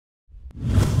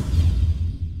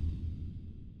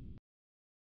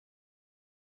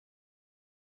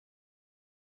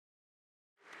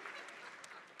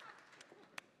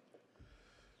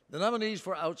The nominees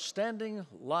for Outstanding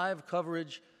Live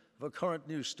Coverage of a Current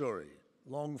News Story,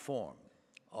 long form,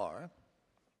 are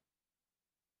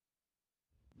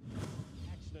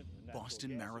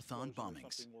Boston Marathon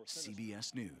bombings,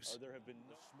 CBS News.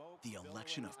 The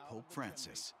election of Pope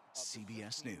Francis,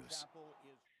 CBS News.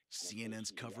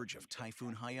 CNN's coverage of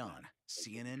Typhoon Haiyan,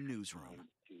 CNN Newsroom.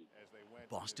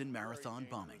 Boston Marathon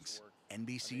bombings,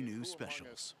 NBC News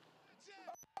Specials.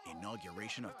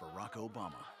 Inauguration of Barack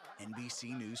Obama,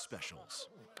 NBC News Specials.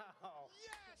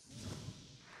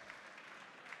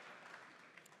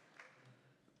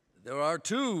 There are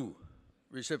two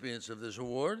recipients of this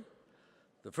award.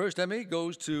 The first Emmy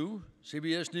goes to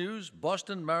CBS News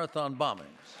Boston Marathon bombings.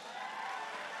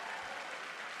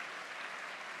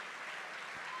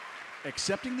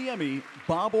 Accepting the Emmy,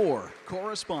 Bob Orr,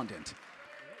 correspondent.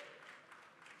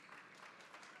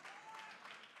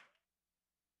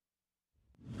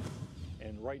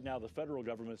 And right now, the federal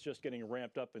government's just getting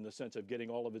ramped up in the sense of getting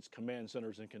all of its command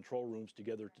centers and control rooms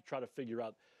together to try to figure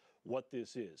out what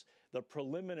this is. The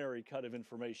preliminary cut of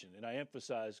information, and I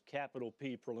emphasize capital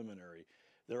P preliminary,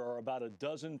 there are about a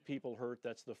dozen people hurt.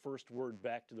 That's the first word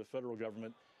back to the federal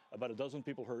government. About a dozen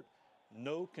people hurt.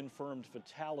 No confirmed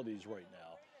fatalities right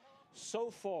now.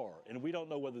 So far, and we don't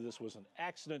know whether this was an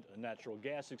accident, a natural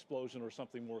gas explosion, or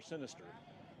something more sinister,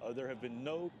 there have been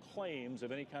no claims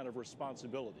of any kind of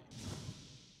responsibility.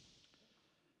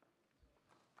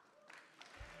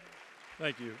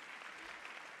 Thank you.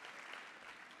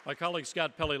 My colleague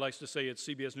Scott Pelley likes to say it's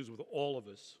CBS News with all of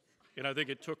us, and I think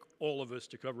it took all of us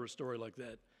to cover a story like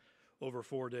that over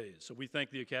 4 days. So we thank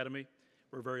the Academy.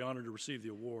 We're very honored to receive the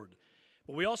award.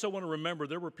 But we also want to remember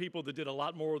there were people that did a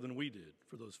lot more than we did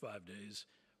for those 5 days.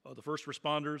 The first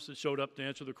responders that showed up to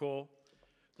answer the call,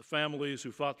 the families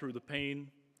who fought through the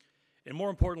pain, and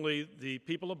more importantly, the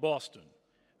people of Boston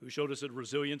who showed us that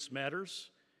resilience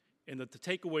matters and that the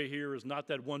takeaway here is not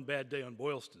that one bad day on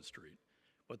Boylston Street,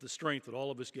 but the strength that all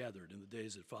of us gathered in the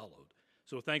days that followed.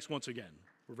 So thanks once again.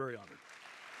 We're very honored.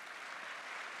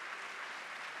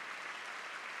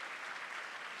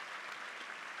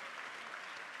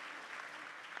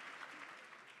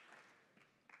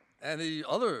 And the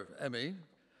other Emmy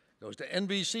goes to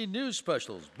NBC News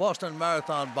Specials, Boston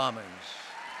Marathon bombings.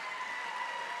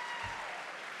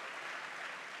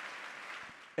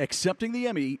 Accepting the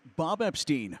Emmy, Bob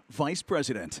Epstein, Vice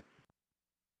President.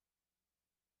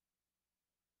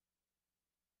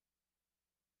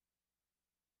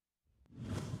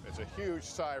 It's a huge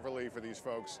sigh of relief for these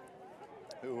folks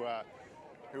who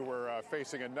were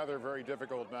facing another very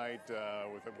difficult night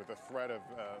with the threat of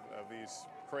these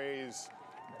crazed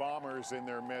bombers in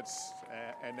their midst,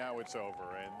 and now it's over.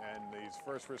 And these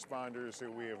first responders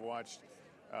who we have watched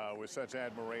with such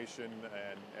admiration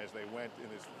and as they went in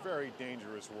this very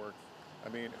dangerous work. I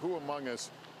mean, who among us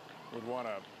would want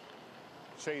to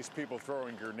chase people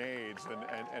throwing grenades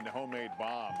and homemade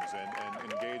bombs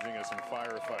and engaging us in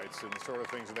firefights and the sort of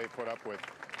things that they put up with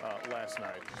last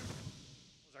night?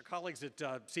 Our colleagues at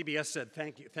CBS said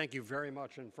thank you very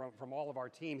much, and from all of our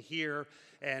team here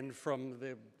and from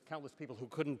the countless people who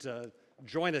couldn't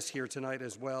join us here tonight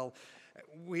as well.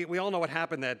 We all know what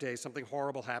happened that day. Something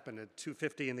horrible happened at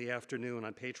 2:50 in the afternoon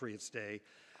on Patriots Day.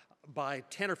 By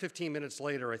 10 or 15 minutes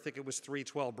later, I think it was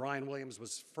 3:12, Brian Williams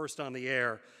was first on the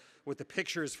air with the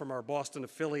pictures from our Boston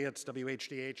affiliates,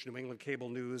 WHDH, New England Cable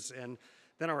News, and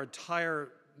then our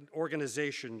entire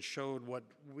organization showed what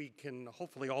we can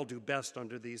hopefully all do best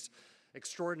under these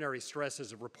extraordinary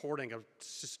stresses of reporting a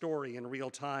story in real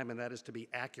time, and that is to be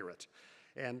accurate.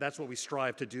 And that's what we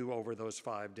strive to do over those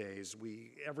 5 days.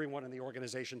 Everyone in the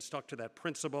organization stuck to that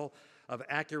principle of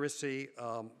accuracy.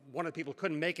 One of the people who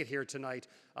couldn't make it here tonight,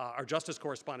 our justice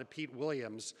correspondent, Pete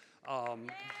Williams.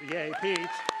 Yay, Pete.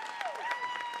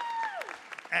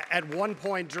 At one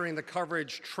point during the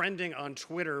coverage, trending on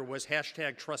Twitter was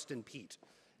 #TrustInPete.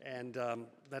 And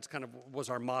that's kind of was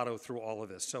our motto through all of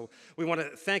this. So we want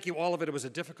to thank you all of it. It was a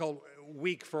difficult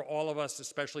week for all of us,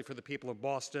 especially for the people of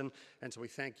Boston. And so we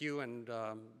thank you, and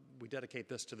we dedicate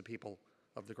this to the people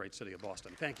of the great city of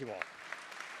Boston. Thank you all.